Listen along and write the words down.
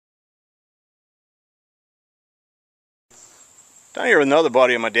Down here with another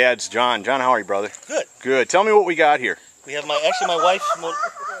buddy of my dad's, John. John, how are you, brother? Good. Good. Tell me what we got here. We have my wife's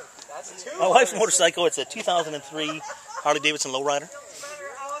motorcycle. It's a 2003 Harley Davidson Low Rider.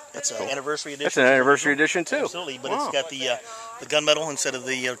 It's an anniversary edition. It's an anniversary edition too. Absolutely, but It's got the gunmetal instead of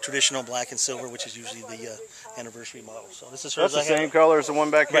the traditional black and silver, which is usually the anniversary model. So this is hers. That's the same color as the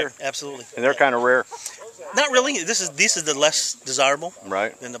one back here. Right, absolutely. And they're kind of rare. Not really. This is the less desirable.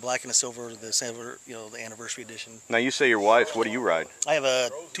 Right. Than the black and the silver, the anniversary edition. Now you say your wife's. What do you ride? I have a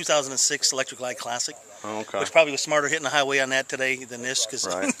 2006 Electric Glide Classic. Oh, okay. Which probably was smarter hitting the highway on that today than this.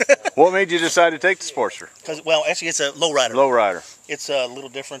 Right. What made you decide to take the Sportster? Well, actually, it's a Low Rider. Low Rider. It's a little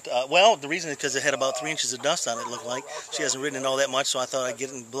different. Well, the reason is because it had about 3 inches of dust on it, looked like. She hasn't ridden it all that much, so I thought I'd get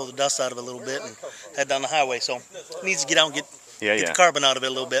it and blow the dust out of it a little bit and head down the highway. So it needs to get out and get the carbon out of it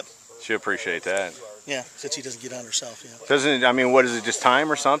a little bit. She'll appreciate that. Yeah, since she doesn't get on herself. Yeah. Doesn't it, I mean, what is it? Just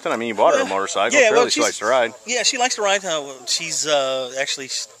time or something? I mean, you bought her a motorcycle. Yeah, Clearly, she likes to ride. Yeah, she likes to ride. She's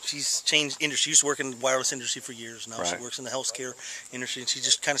she's changed industry. She used to work in the wireless industry for years. Now she works in the healthcare industry, and she's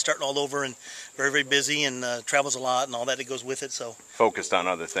just kind of starting all over and very, very busy and travels a lot and all that goes with it. So focused on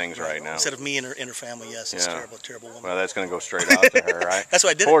other things right now. Instead of me and her family. Yes, it's terrible, terrible woman. Well, that's going to go straight out to her, right? That's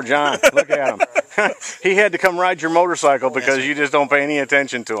why I did. Poor John. Look at him. He had to come ride your motorcycle because you just don't pay any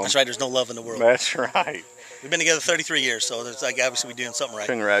attention to him. That's right. There's no love in the world. That's right. We've been together 33 years, so there's obviously we're doing something right.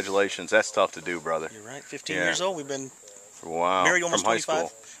 Congratulations. That's tough to do, brother. You're right. 15 years old. We've been married almost 25.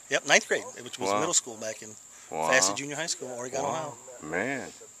 Yep, 9th grade, which was middle school back in Fast Junior High School, Oregon, Ohio. Man.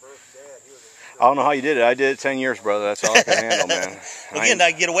 I don't know how you did it. I did it 10 years, brother. That's all I can handle, man. Again,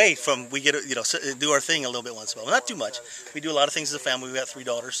 I get away from, we get, do our thing a little bit once in a while. Not too much. We do a lot of things as a family. We've got 3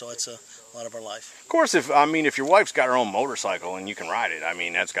 daughters, so it's a lot of our life. Of course, if your wife's got her own motorcycle and you can ride it, I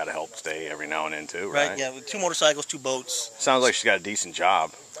mean, that's got to help stay every now and then too, right? Right, yeah. 2 motorcycles, 2 boats. Sounds like she's got a decent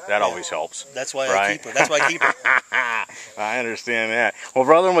job. That always helps. That's why I keep her. That's why I keep her. I understand that. Well,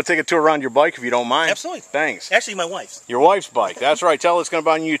 brother, I'm going to take a tour around your bike if you don't mind. Absolutely. Thanks. Actually, my wife's. Your wife's bike. That's right. Tell her it's going to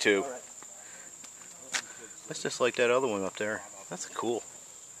be on YouTube. That's just like that other one up there. That's cool.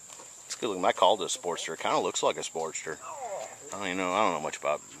 It's good looking. I called it a Sportster. It kind of looks like a Sportster. I don't know much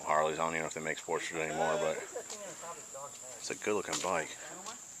about Harleys. I don't even know if they make Sportsters anymore, but it's a good looking bike.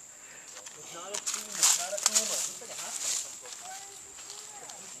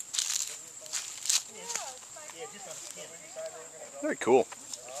 Very cool.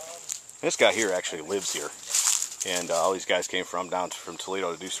 This guy here actually lives here, and all these guys came down from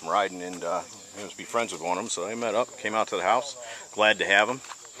Toledo to do some riding, and he was be friends with one of them, so they met up, came out to the house. Glad to have him.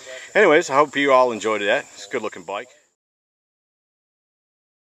 Anyways, I hope you all enjoyed that. It's a good looking bike.